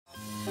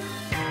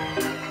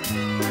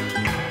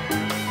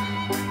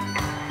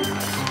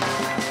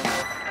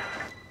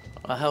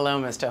Well,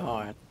 hello, Mr.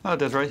 Horne. Hello,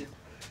 Desiree.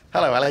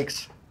 Hello,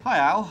 Alex. Hi,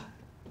 Al.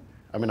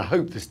 I mean, I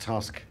hope this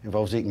task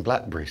involves eating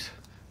blackberries.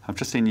 I've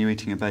just seen you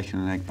eating a bacon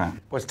and egg bat.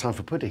 Well, it's time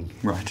for pudding.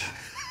 Right.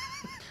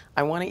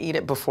 I want to eat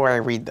it before I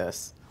read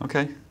this.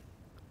 Okay.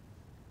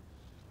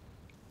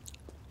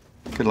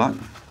 Good luck.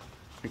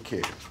 Thank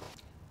you.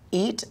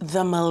 Eat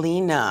the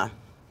malina.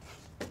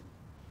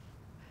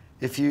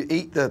 If you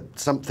eat the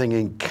something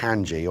in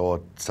kanji or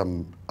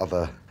some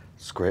other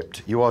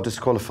script, you are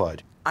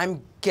disqualified.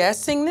 I'm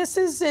guessing this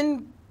is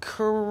in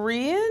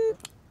Korean,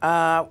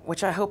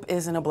 which I hope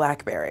isn't a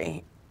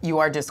blackberry. You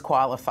are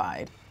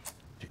disqualified.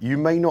 You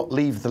may not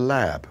leave the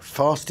lab.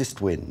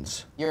 Fastest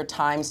wins. Your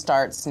time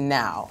starts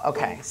now.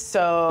 Okay,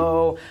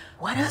 so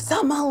what is a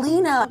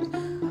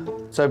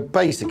malina? So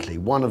basically,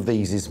 one of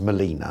these is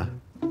malina,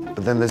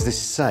 but then there's this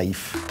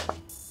safe.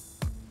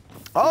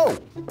 Oh!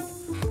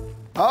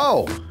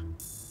 Oh!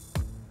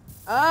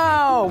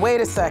 Oh,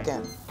 wait a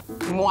second.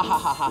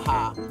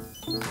 Mwahahaha.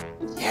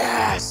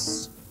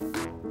 Yes!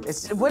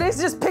 What is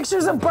this?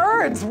 Pictures of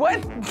birds? What?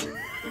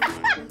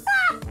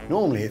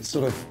 Normally it's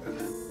sort of...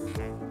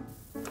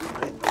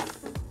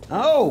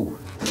 Oh!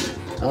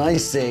 I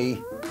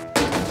see.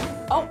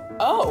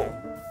 Oh.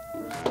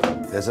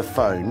 There's a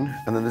phone,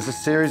 and then there's a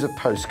series of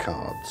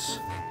postcards.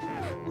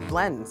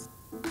 Lens.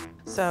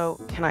 So,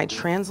 can I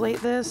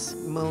translate this?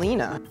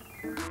 Malina.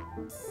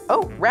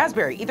 Oh,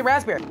 raspberry. Eat the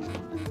raspberry.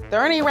 There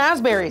aren't any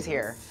raspberries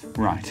here.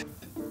 Right.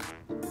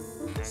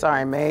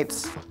 Sorry,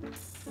 mates.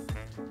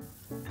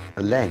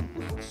 A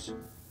lens.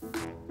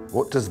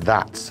 What does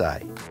that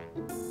say?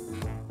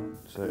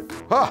 So,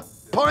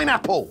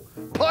 pineapple!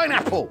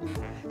 Pineapple!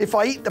 If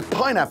I eat the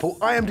pineapple,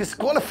 I am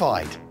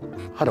disqualified.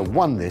 I'd have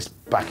won this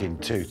back in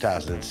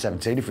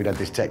 2017 if we'd had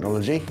this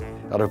technology.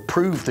 I'd have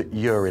proved that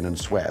urine and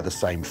sweat are the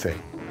same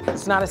thing.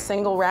 There's not a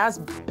single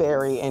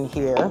raspberry in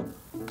here.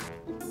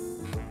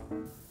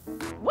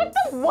 What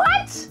the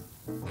what?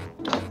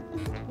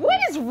 What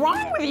is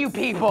wrong with you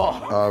people?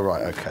 Oh,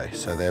 right, okay.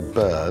 So they're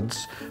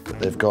birds, but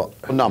they've got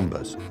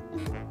numbers.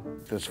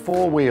 There's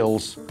 4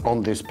 wheels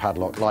on this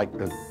padlock, like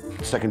the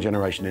second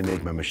generation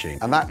Enigma machine.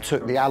 And that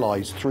took the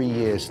Allies 3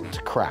 years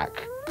to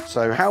crack.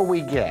 So how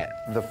we get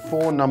the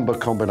 4-number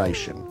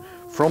combination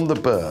from the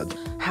bird...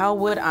 How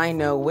would I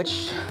know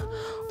which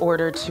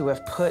order to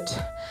have put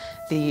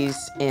these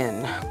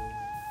in?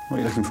 What are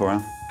you looking for,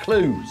 Al?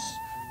 Clues.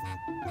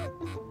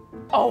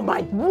 Oh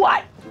my,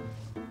 what?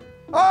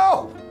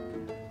 Oh!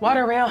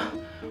 Water rail,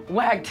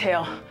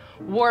 wagtail,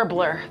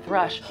 warbler,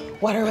 thrush.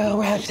 Water rail,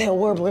 wagtail,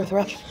 warbler,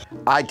 thrush.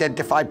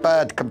 Identify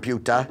bird,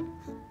 computer.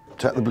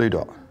 Check the blue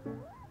dot.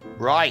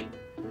 Right.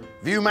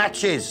 View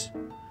matches.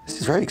 This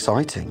is very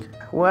exciting.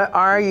 What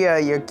are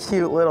you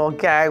cute little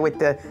guy with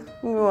the,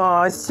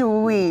 oh,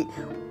 sweet.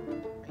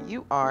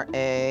 You are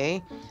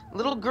a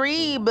little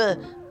grebe.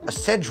 A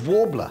sedge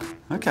warbler.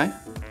 Okay.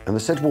 And the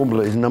sedge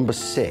warbler is number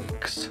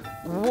 6.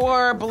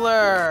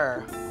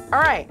 Warbler. All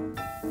right.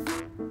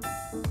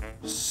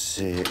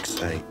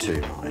 6, 8,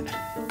 2, 9.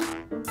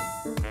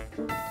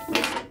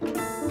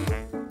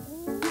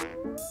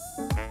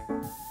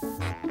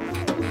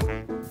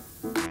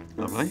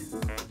 Lovely.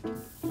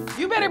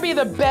 You better be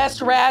the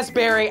best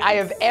raspberry I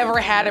have ever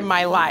had in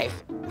my life.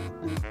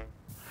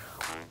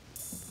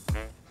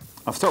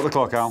 I've stopped the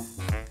clock, Al.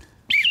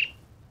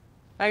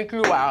 Thank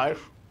you, Alex.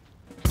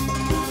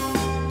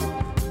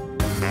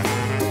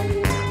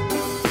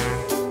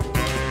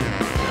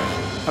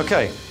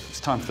 Okay, it's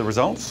time for the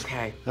results.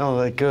 Okay. Oh,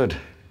 they're good.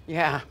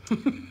 Yeah.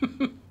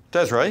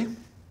 Desiree.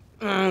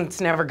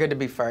 It's never good to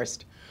be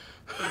first.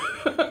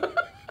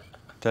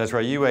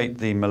 Desiree, you ate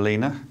the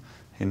malina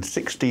in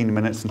 16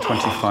 minutes and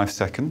 25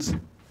 seconds.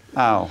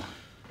 Al,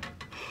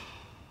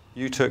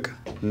 you took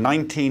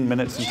 19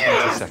 minutes and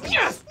 20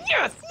 seconds.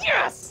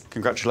 Yes!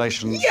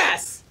 Congratulations.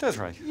 Yes!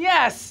 Desiree.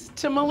 Yes,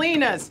 to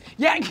Malina's.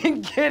 Yeah, I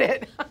can get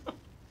it.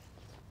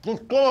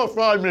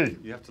 Disqualify me.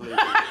 You have to leave.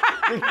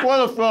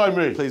 Disqualify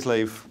me. Please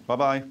leave.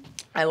 Bye-bye.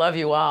 I love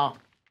you all.